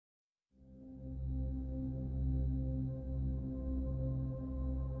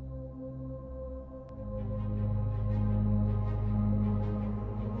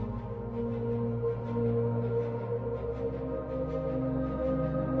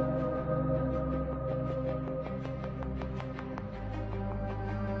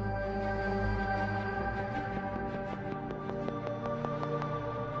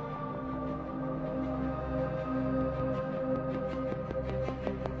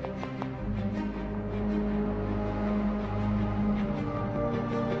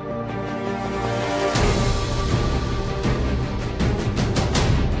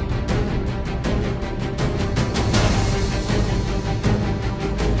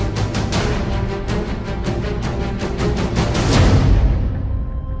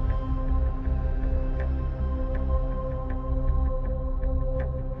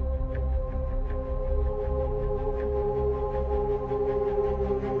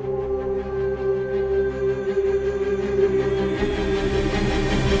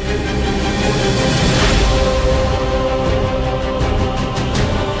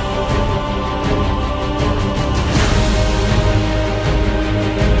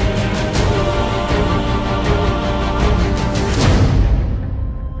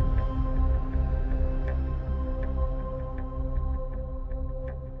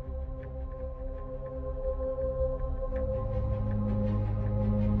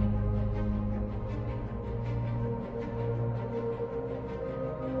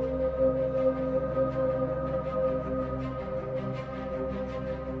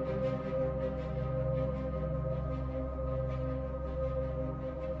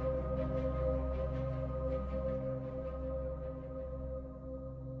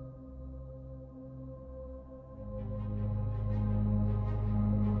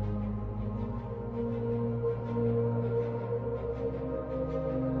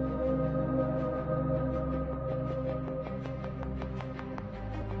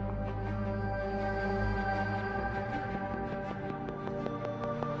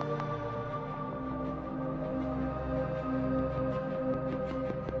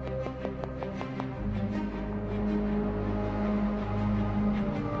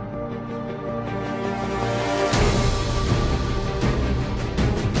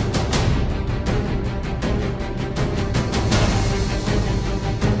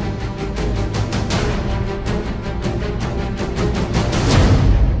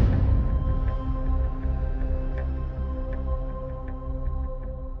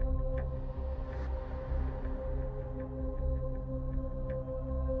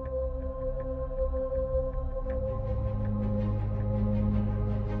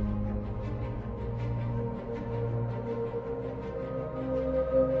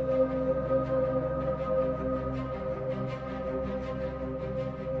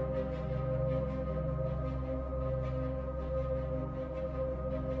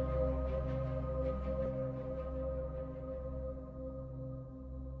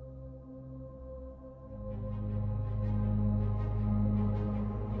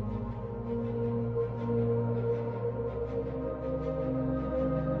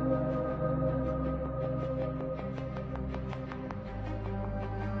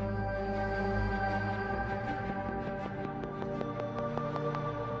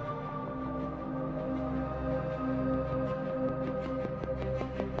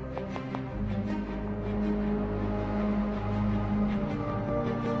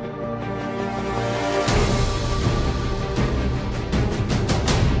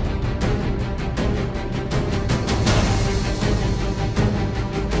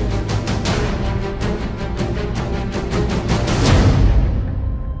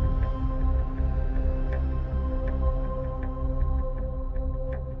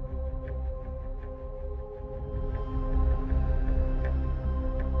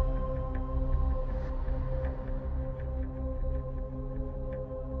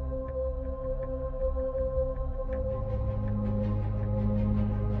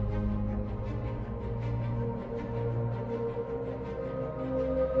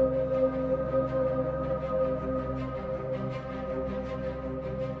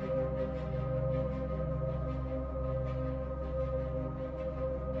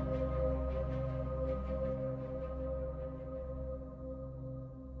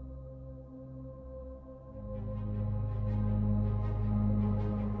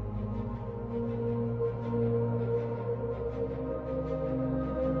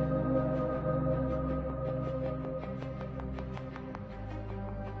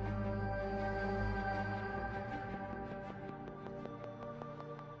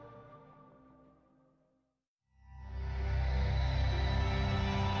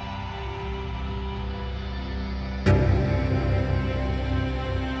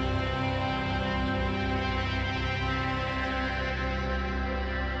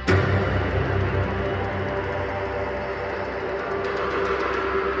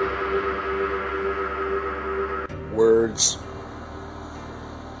words,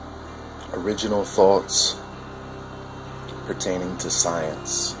 original thoughts pertaining to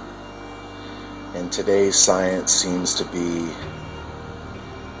science. And today's science seems to be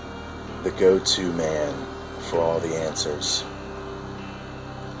the go-to man for all the answers.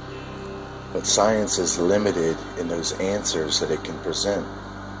 But science is limited in those answers that it can present.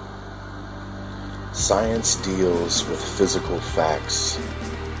 Science deals with physical facts.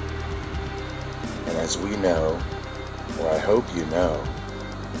 And as we know, or I hope you know,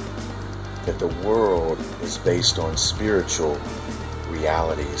 that the world is based on spiritual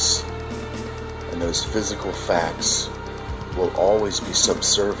realities. And those physical facts will always be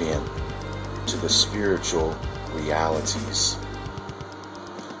subservient to the spiritual realities.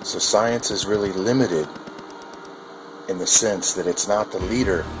 So science is really limited in the sense that it's not the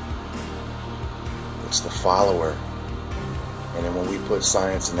leader, it's the follower. And then when we put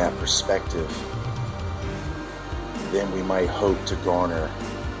science in that perspective, then we might hope to garner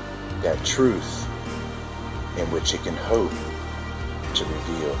that truth in which it can hope to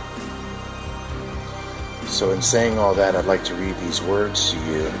reveal. So in saying all that, I'd like to read these words to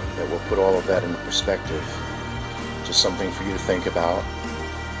you that will put all of that into perspective. Just something for you to think about.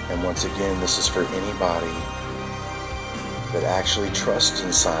 And once again, this is for anybody that actually trusts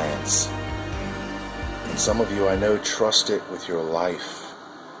in science. And some of you, I know, trust it with your life.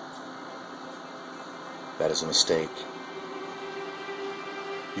 That is a mistake.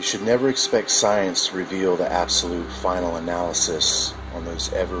 You should never expect science to reveal the absolute final analysis on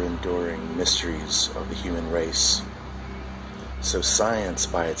those ever-enduring mysteries of the human race. So science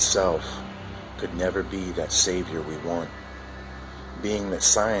by itself could never be that savior we want. Being that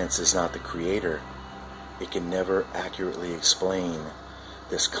science is not the creator, it can never accurately explain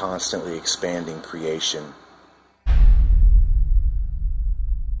this constantly expanding creation.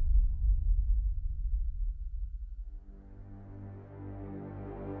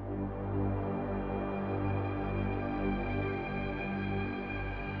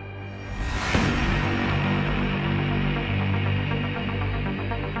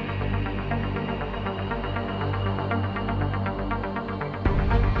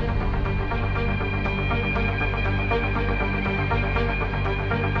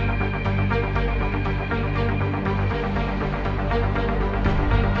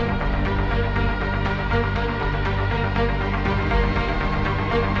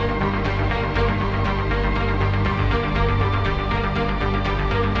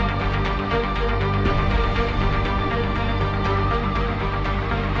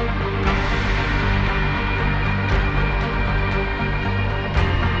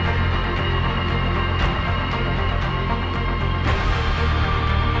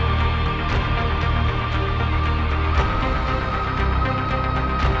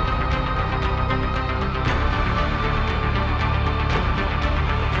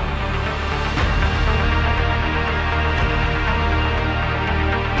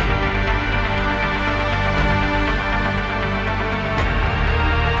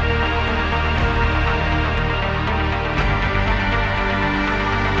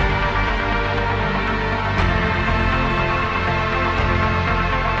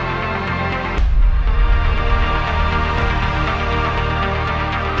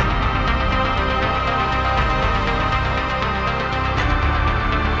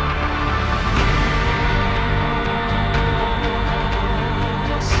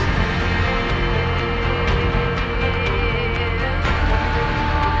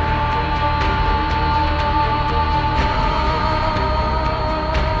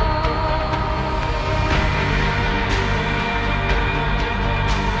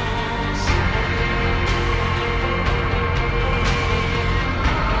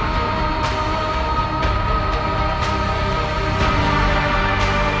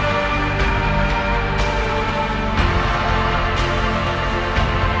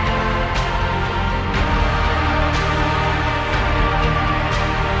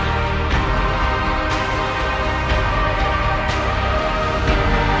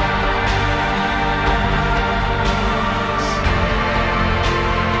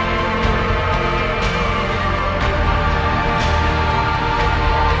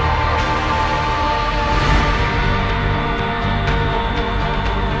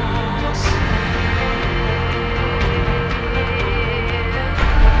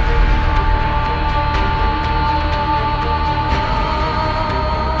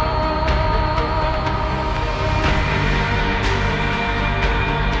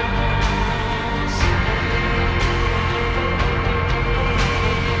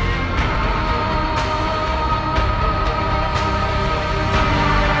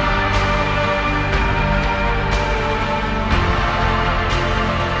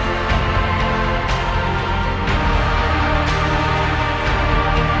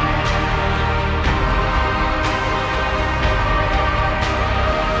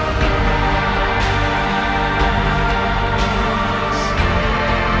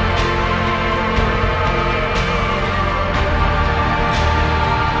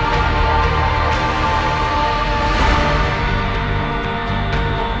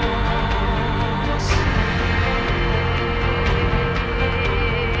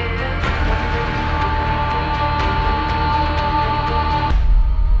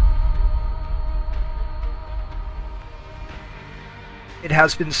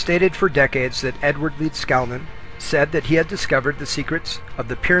 has been stated for decades that Edward Leeds Skalman said that he had discovered the secrets of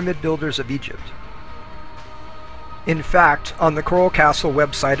the pyramid builders of Egypt. In fact, on the Coral Castle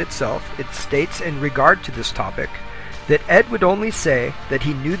website itself, it states in regard to this topic that Ed would only say that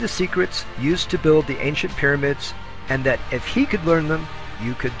he knew the secrets used to build the ancient pyramids, and that if he could learn them,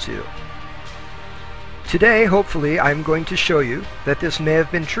 you could too. Today, hopefully, I'm going to show you that this may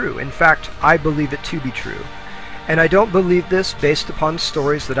have been true. In fact, I believe it to be true. And I don't believe this based upon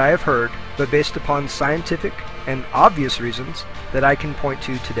stories that I have heard, but based upon scientific and obvious reasons that I can point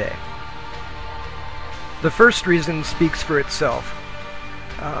to today. The first reason speaks for itself.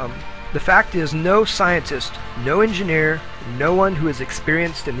 The fact is, no scientist, no engineer, no one who is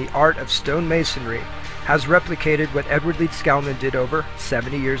experienced in the art of stonemasonry has replicated what Edward Leeds Skalman did over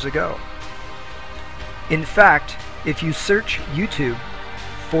 70 years ago. In fact, if you search YouTube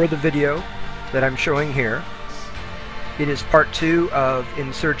for the video that I'm showing here, it is part 2 of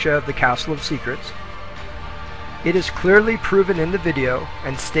In Search of the Castle of Secrets. It is clearly proven in the video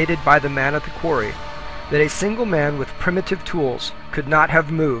and stated by the man at the quarry that a single man with primitive tools could not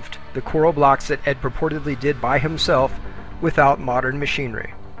have moved the coral blocks that Ed purportedly did by himself without modern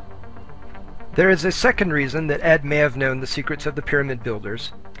machinery. There is a second reason that Ed may have known the secrets of the pyramid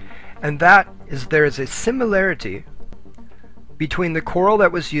builders, and that is there is a similarity between the coral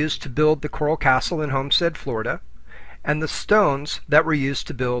that was used to build the Coral Castle in Homestead, Florida, and the stones that were used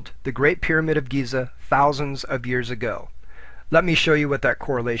to build the Great Pyramid of Giza thousands of years ago. Let me show you what that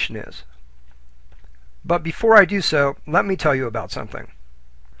correlation is. But before I do so, let me tell you about something.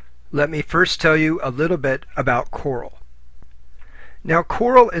 Let me first tell you a little bit about coral. Now,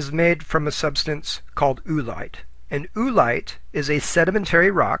 coral is made from a substance called oolite, and oolite is a sedimentary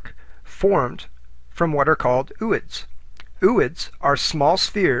rock formed from what are called ooids. Ooids are small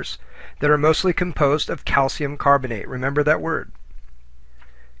spheres that are mostly composed of calcium carbonate. Remember that word.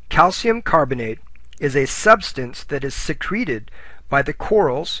 Calcium carbonate is a substance that is secreted by the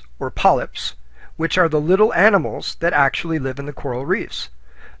corals, or polyps, which are the little animals that actually live in the coral reefs.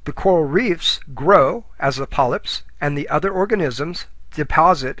 The coral reefs grow as the polyps, and the other organisms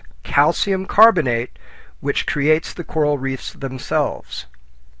deposit calcium carbonate, which creates the coral reefs themselves.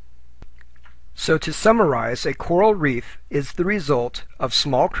 So to summarize, a coral reef is the result of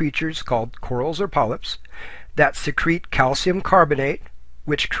small creatures called corals or polyps that secrete calcium carbonate,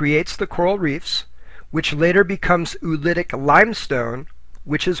 which creates the coral reefs, which later becomes oolitic limestone,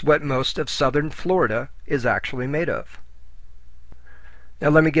 which is what most of southern Florida is actually made of. Now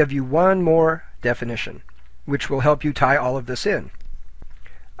let me give you one more definition, which will help you tie all of this in.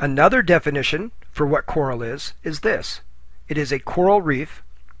 Another definition for what coral is this. It is a coral reef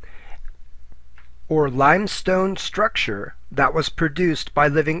or limestone structure that was produced by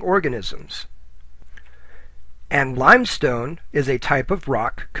living organisms. And limestone is a type of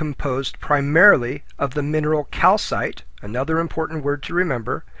rock composed primarily of the mineral calcite, another important word to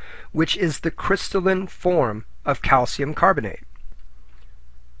remember, which is the crystalline form of calcium carbonate.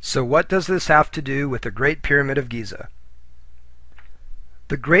 So what does this have to do with the Great Pyramid of Giza?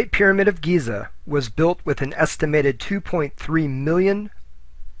 The Great Pyramid of Giza was built with an estimated 2.3 million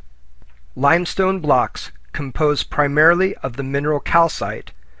limestone blocks composed primarily of the mineral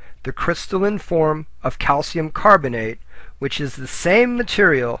calcite, the crystalline form of calcium carbonate, which is the same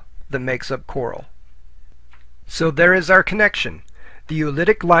material that makes up coral. So there is our connection. The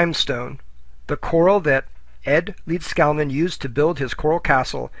oolitic limestone, the coral that Ed Leeds Skalman used to build his coral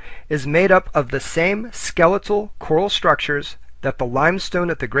castle, is made up of the same skeletal coral structures that the limestone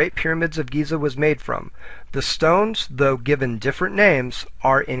at the Great Pyramids of Giza was made from. The stones, though given different names,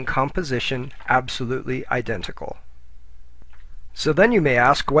 are in composition absolutely identical. So then you may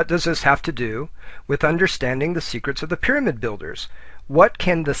ask, what does this have to do with understanding the secrets of the pyramid builders? What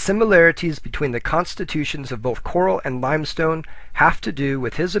can the similarities between the constitutions of both coral and limestone have to do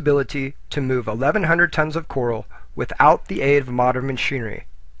with his ability to move 1,100 tons of coral without the aid of modern machinery?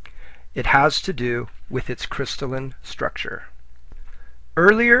 It has to do with its crystalline structure.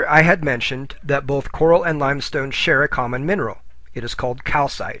 Earlier I had mentioned that both coral and limestone share a common mineral. It is called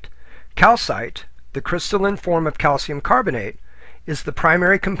calcite. Calcite, the crystalline form of calcium carbonate, is the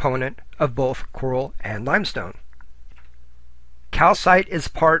primary component of both coral and limestone. Calcite is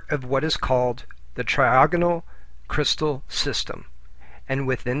part of what is called the trigonal crystal system, and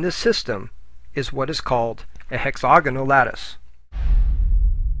within this system is what is called a hexagonal lattice.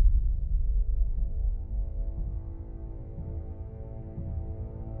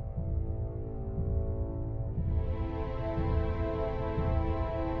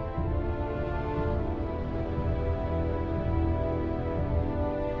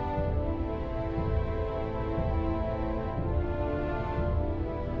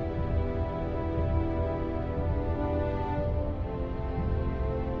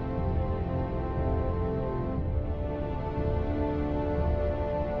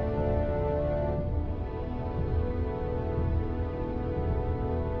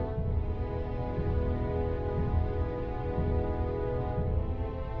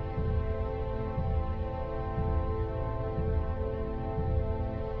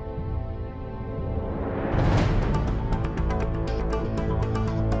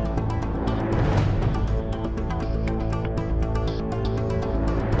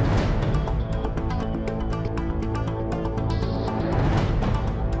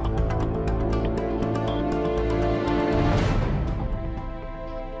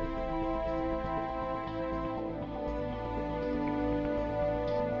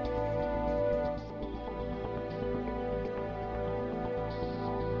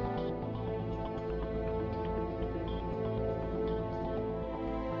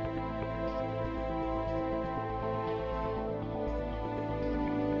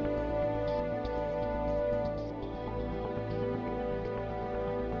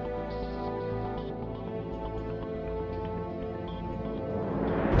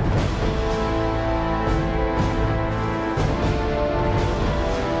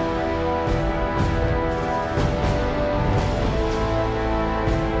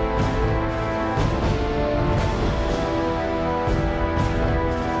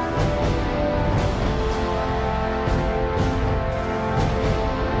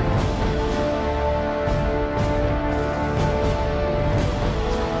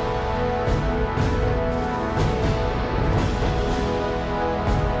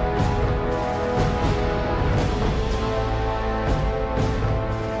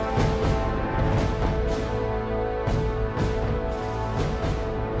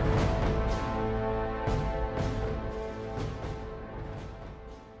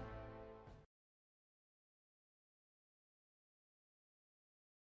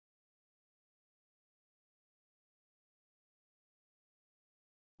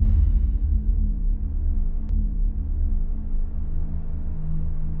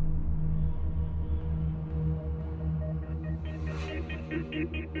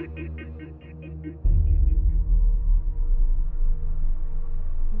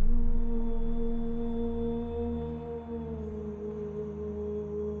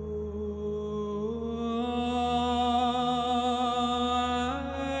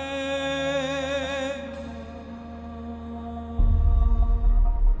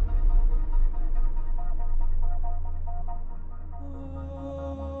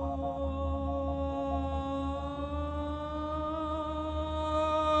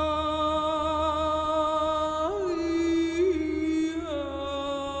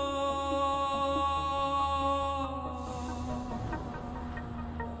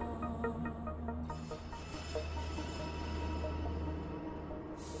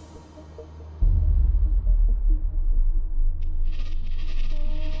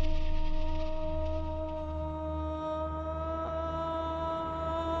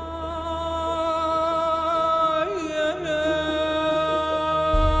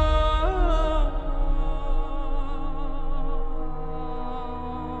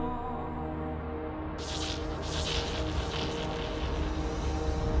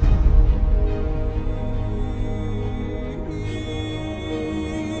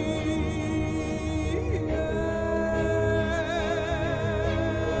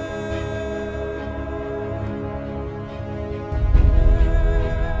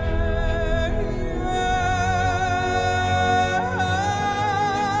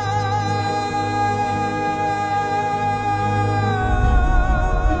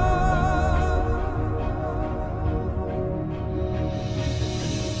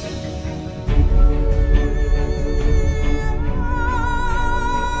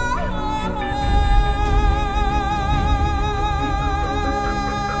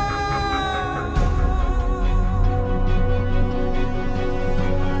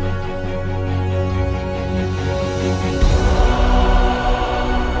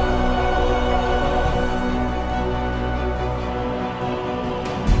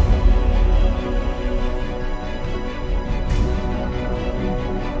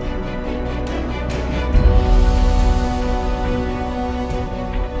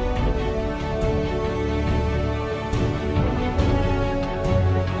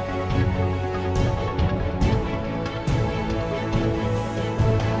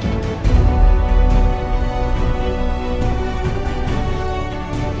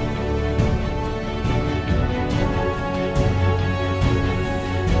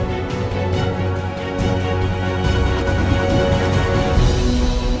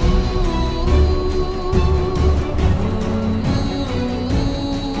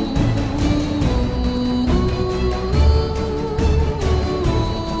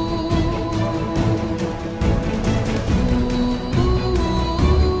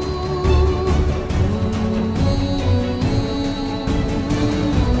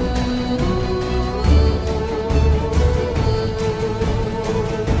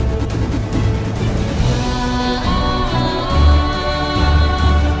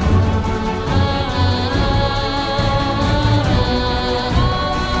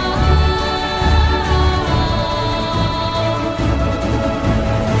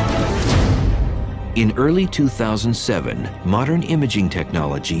 In early 2007, modern imaging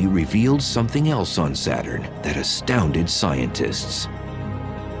technology revealed something else on Saturn that astounded scientists.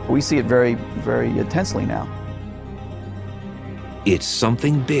 We see it very, very intensely now. It's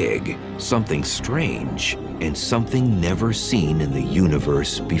something big, something strange, and something never seen in the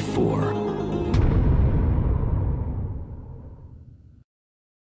universe before.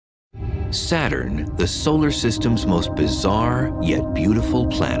 Saturn, the solar system's most bizarre yet beautiful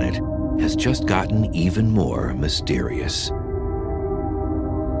planet, has just gotten even more mysterious.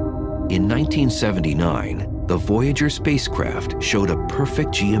 In 1979, the Voyager spacecraft showed a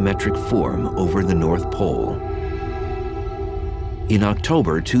perfect geometric form over the North Pole. In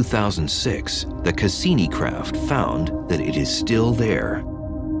October 2006, the Cassini craft found that it is still there.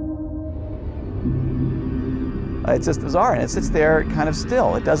 It's just bizarre, and it sits there kind of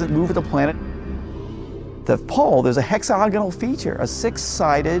still. It doesn't move with the planet. The pole, there's a hexagonal feature, a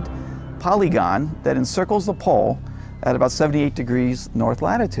six-sided polygon that encircles the pole at about 78 degrees north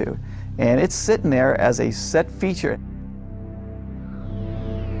latitude. And it's sitting there as a set feature.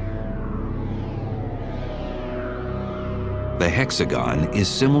 The hexagon is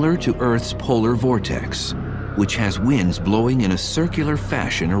similar to Earth's polar vortex, which has winds blowing in a circular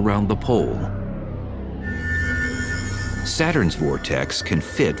fashion around the pole. Saturn's vortex can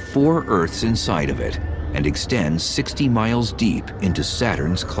fit 4 Earths inside of it and extends 60 miles deep into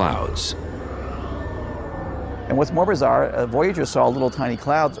Saturn's clouds. And what's more bizarre, Voyager saw little tiny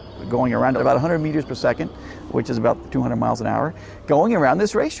clouds going around at about 100 meters per second, which is about 200 miles an hour, going around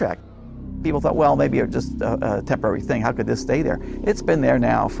this racetrack. People thought, well, maybe it's just a temporary thing. How could this stay there? It's been there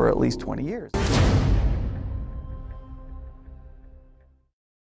now for at least 20 years.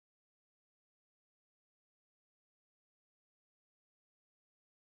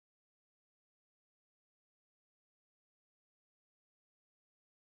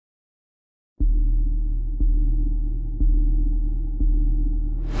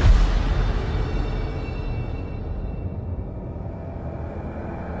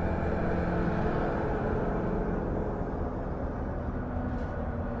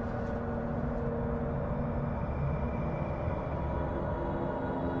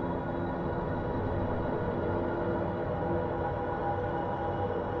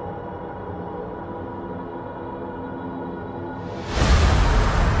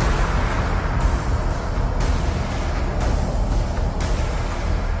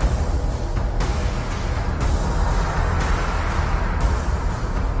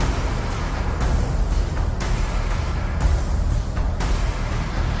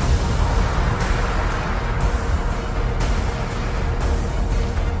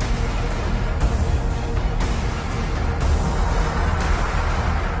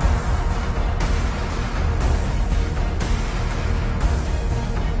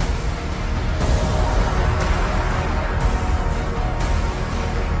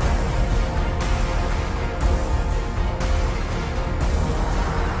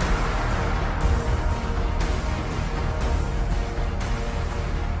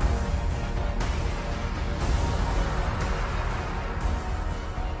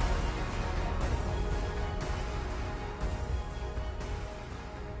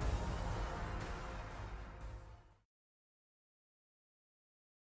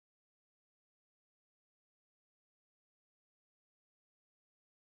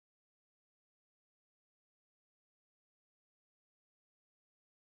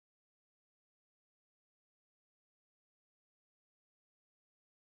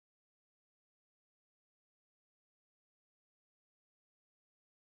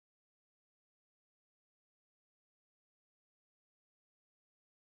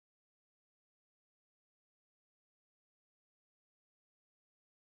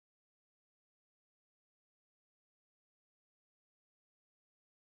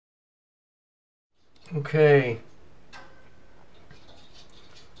 Okay.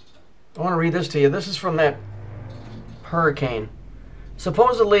 I want to read this to you. This is from that hurricane.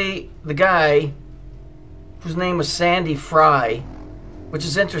 Supposedly, the guy, whose name was Sandy Fry, which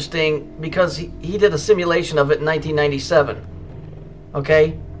is interesting because he did a simulation of it in 1997.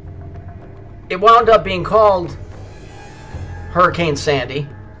 Okay? It wound up being called Hurricane Sandy.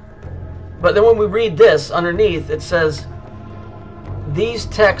 But then when we read this underneath, it says, these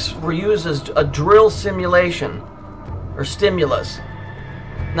texts were used as a drill simulation or stimulus.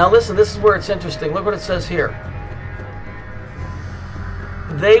 Now listen, this is where it's interesting. Look what it says here.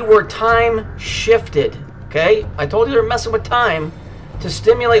 They were time shifted. Okay? I told you they're messing with time to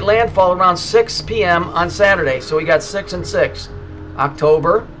stimulate landfall around 6 p.m. on Saturday. So we got 6 and 6.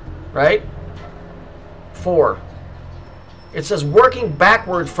 October, right? 4. It says working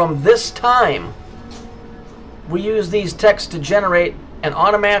backward from this time, we use these texts to generate and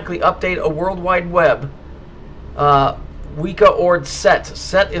automatically update a World Wide Web. Weka or Set.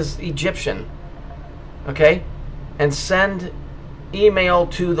 Set is Egyptian. Okay? And send email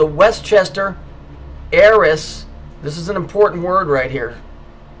to the Westchester Ares. This is an important word right here.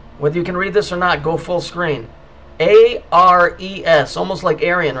 Whether you can read this or not, go full screen. ARES, almost like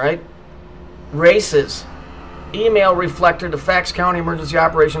Aryan, right? Races. Email reflector to Fax County Emergency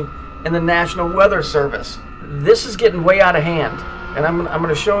Operation and the National Weather Service. This is getting way out of hand, and I'm going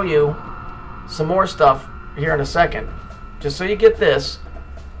to show you some more stuff here in a second. Just so you get this,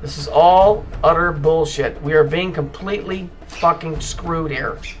 this is all utter bullshit. We are being completely fucking screwed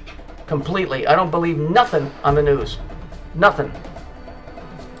here. Completely. I don't believe nothing on the news. Nothing.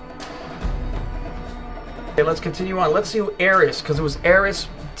 Okay, let's continue on. Let's see who Ares, because it was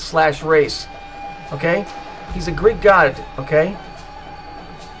Ares/race. Okay? He's a Greek god, okay?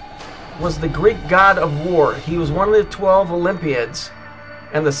 Was the Greek god of war. He was one of the 12 Olympiads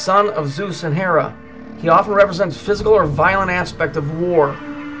and the son of Zeus and Hera. He often represents physical or violent aspect of war.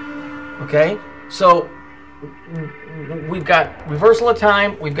 Okay? So, we've got reversal of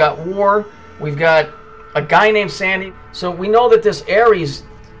time, we've got war, we've got a guy named Sandy. So we know that this Ares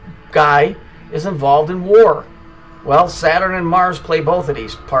guy is involved in war. Well, Saturn and Mars play both of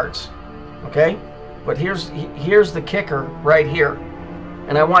these parts. Okay? But here's the kicker right here.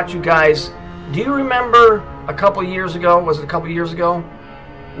 And I want you guys, do you remember a couple years ago, was it a couple years ago,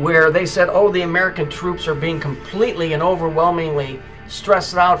 where they said, oh, the American troops are being completely and overwhelmingly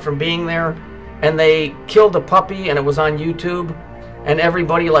stressed out from being there, and they killed a puppy, and it was on YouTube, and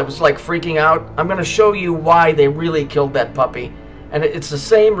everybody was like freaking out. I'm going to show you why they really killed that puppy. And it's the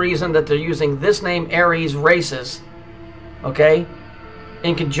same reason that they're using this name, Aries Races, okay,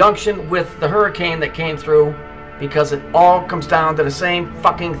 in conjunction with the hurricane that came through, because it all comes down to the same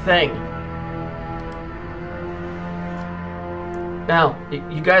fucking thing. Now,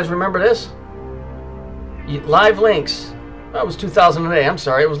 you guys remember this? Live links. That was 2008. I'm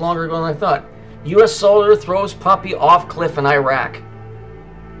sorry, it was longer ago than I thought. U.S. soldier throws puppy off cliff in Iraq.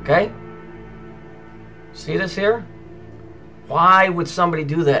 Okay? See this here? Why would somebody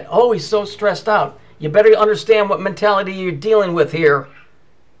do that? Oh, he's so stressed out. You better understand what mentality you're dealing with here.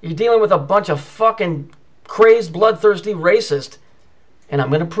 You're dealing with a bunch of fucking crazed, bloodthirsty racist. And I'm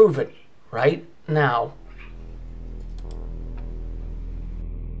going to prove it right now.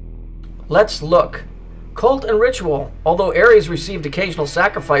 Let's look. Cult and ritual. Although Ares received occasional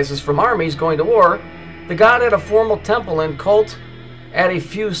sacrifices from armies going to war, the god had a formal temple and cult at a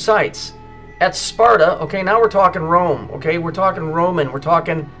few sites. At Sparta, okay, now we're talking Rome, okay? We're talking Roman, we're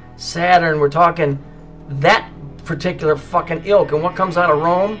talking Saturn, we're talking that particular fucking ilk. And what comes out of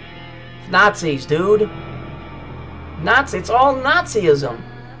Rome? Nazis, dude. Nazi, it's all Nazism.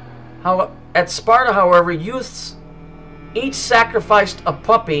 At Sparta, however, youths each sacrificed a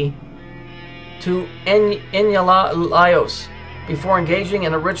puppy to Enyalios before engaging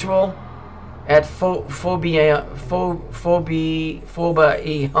in a ritual at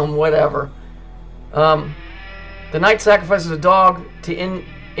whatever. The knight sacrifices a dog to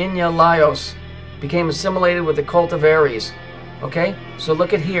Enyalios, became assimilated with the cult of Ares. Okay, so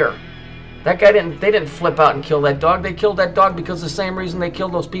look at here. That guy they didn't flip out and kill that dog. They killed that dog because the same reason they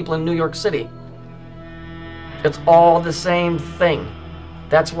killed those people in New York City. It's all the same thing.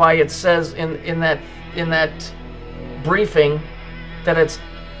 That's why it says in that briefing that it's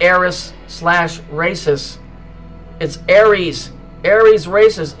Ares/races. It's Aries. Aries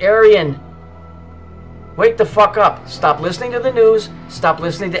races. Aryan. Wake the fuck up. Stop listening to the news. Stop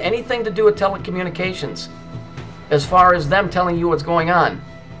listening to anything to do with telecommunications. As far as them telling you what's going on.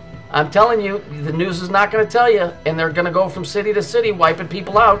 I'm telling you, the news is not going to tell you, and they're going to go from city to city wiping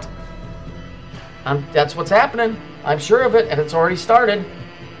people out. That's what's happening. I'm sure of it, and it's already started.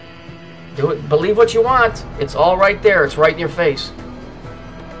 Do it. Believe what you want. It's all right there. It's right in your face.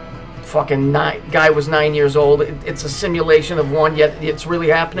 Fucking guy was 9 years old. It's a simulation of one, yet it's really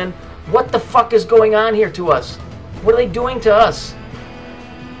happening. What the fuck is going on here to us? What are they doing to us?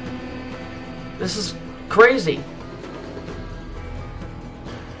 This is crazy.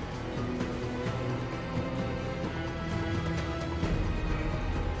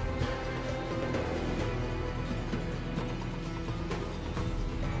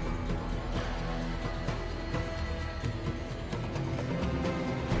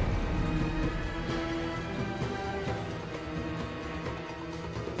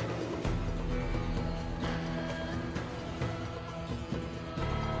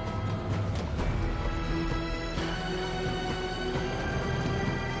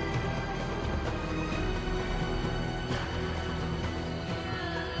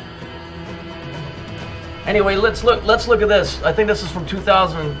 Anyway, let's look at this. I think this is from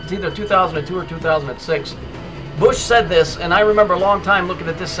 2000. It's either 2002 or 2006. Bush said this, and I remember a long time looking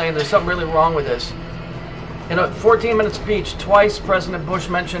at this saying there's something really wrong with this. In a 14-minute speech, twice President Bush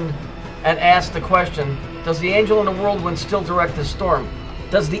mentioned and asked the question, does the angel in the whirlwind still direct this storm?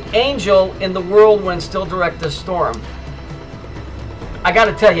 Does the angel in the whirlwind still direct this storm? I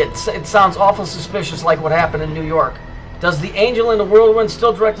gotta tell you, it sounds awful suspicious like what happened in New York. Does the angel in the whirlwind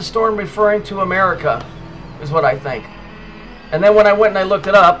still direct the storm, referring to America? Is what I think. And then when I went and I looked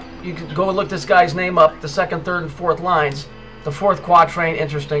it up, you could go and look this guy's name up, the second, third, and fourth lines. The fourth quatrain,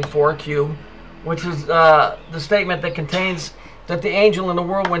 interesting, 4 cube, which is the statement that contains that the angel in the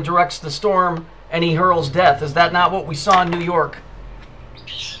whirlwind directs the storm and he hurls death. Is that not what we saw in New York?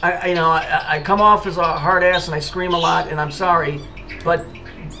 I come off as a hard ass and I scream a lot, and I'm sorry, but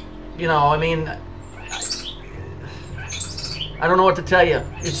I mean, I don't know what to tell you.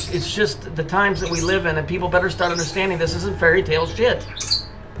 It's just the times that we live in, and people better start understanding this isn't fairy tale shit.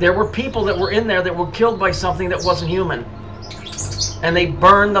 There were people that were in there that were killed by something that wasn't human. And they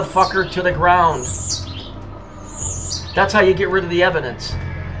burned the fucker to the ground. That's how you get rid of the evidence.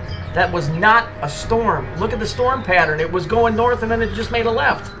 That was not a storm. Look at the storm pattern. It was going north and then it just made a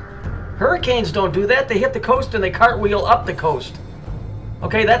left. Hurricanes don't do that. They hit the coast and they cartwheel up the coast.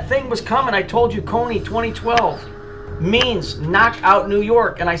 Okay, that thing was coming. I told you, Coney 2012. Means knock out New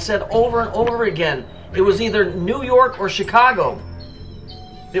York, and I said over and over again, It was either New York or Chicago.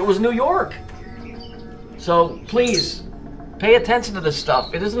 It was New York. So please, pay attention to this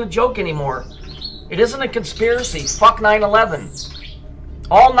stuff. It isn't a joke anymore. It isn't a conspiracy. Fuck 9/11.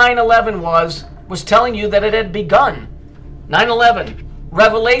 All 9/11 was telling you that it had begun. 9/11.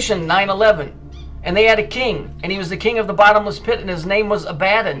 Revelation 9/11. And they had a king, and he was the king of the bottomless pit, and his name was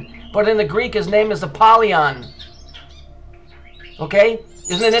Abaddon. But in the Greek, his name is Apollyon. Okay?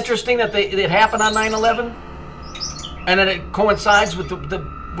 Isn't it interesting that it happened on 9/11? And then it coincides with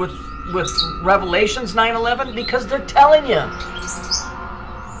with Revelations 9/11? Because they're telling you.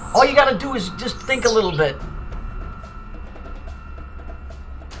 All you got to do is just think a little bit.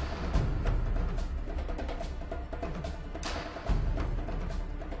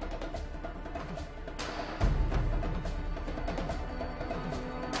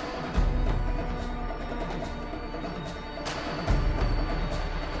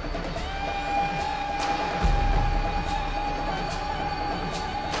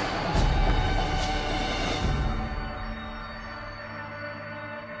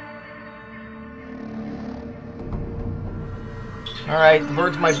 Alright, the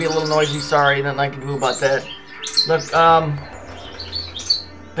birds might be a little noisy, sorry, nothing I can do about that. Look,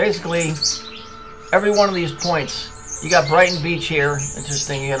 basically, every one of these points, you got Brighton Beach here,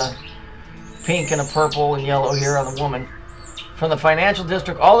 interesting, you got a pink and a purple and yellow here on the woman. From the financial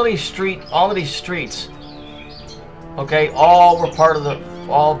district, all of these streets, okay, all were part of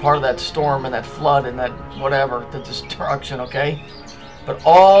that storm and that flood and that whatever, the destruction, okay? But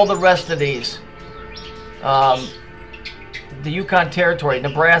all the rest of these, the Yukon Territory,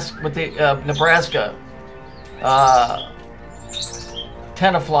 Nebraska, with the Nebraska,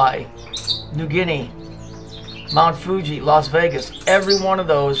 Tenafly, New Guinea, Mount Fuji, Las Vegas, every one of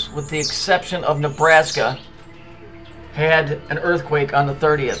those, with the exception of Nebraska, had an earthquake on the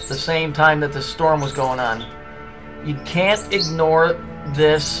 30th, the same time that the storm was going on. You can't ignore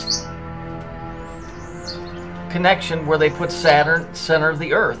this connection where they put Saturn center of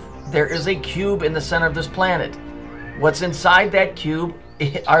the Earth. There is a cube in the center of this planet. What's inside that cube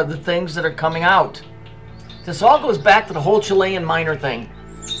are the things that are coming out. This all goes back to the whole Chilean miner thing.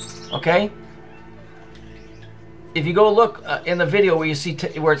 Okay? If you go look in the video where you see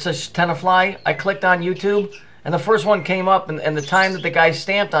where it says Tenafly, I clicked on YouTube, and the first one came up, and the time that the guy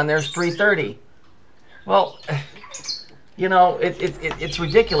stamped on there is 3:30. Well, you know, it's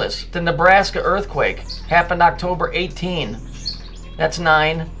ridiculous. The Nebraska earthquake happened October 18. That's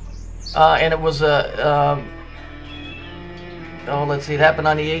 9. And it was a... oh, let's see, it happened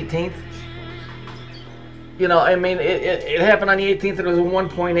on the 18th. You know, I mean, it happened on the 18th, and it was a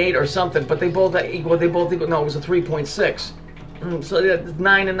 1.8 or something, but they both equal, no, it was a 3.6. So that's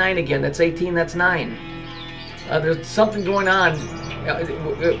 9 and 9 again, that's 18, that's 9. There's something going on.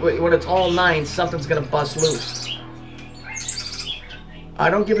 When it's all 9, something's going to bust loose. I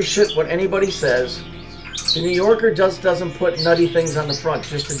don't give a shit what anybody says. The New Yorker just doesn't put nutty things on the front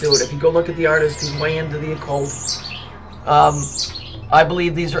just to do it. If you go look at the artist, he's way into the occult. I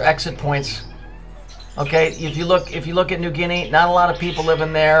believe these are exit points. Okay, if you look at New Guinea, not a lot of people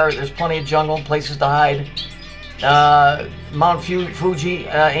living there. There's plenty of jungle and places to hide. Mount Fuji,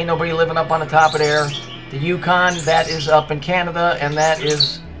 ain't nobody living up on the top of there. The Yukon, that is up in Canada, and that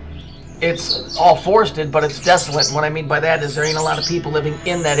is, it's all forested, but it's desolate. And what I mean by that is there ain't a lot of people living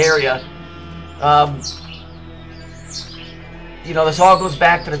in that area. You know, this all goes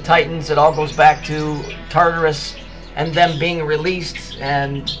back to the Titans. It all goes back to Tartarus and them being released,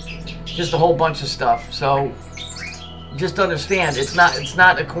 and just a whole bunch of stuff. So just understand, it's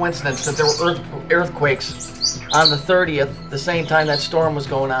not a coincidence that there were earthquakes on the 30th, the same time that storm was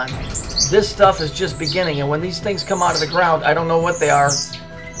going on. This stuff is just beginning, and when these things come out of the ground, I don't know what they are.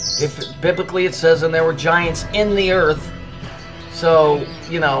 If biblically it says, and there were giants in the earth, so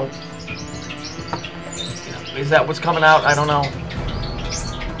you know, is that what's coming out? I don't know.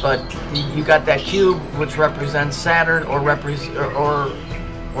 But you got that cube, which represents Saturn, or represents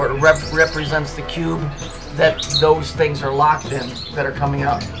the cube that those things are locked in, that are coming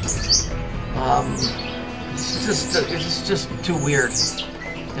up. It's just too weird.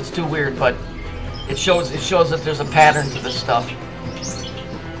 It's too weird, but it shows that there's a pattern to this stuff.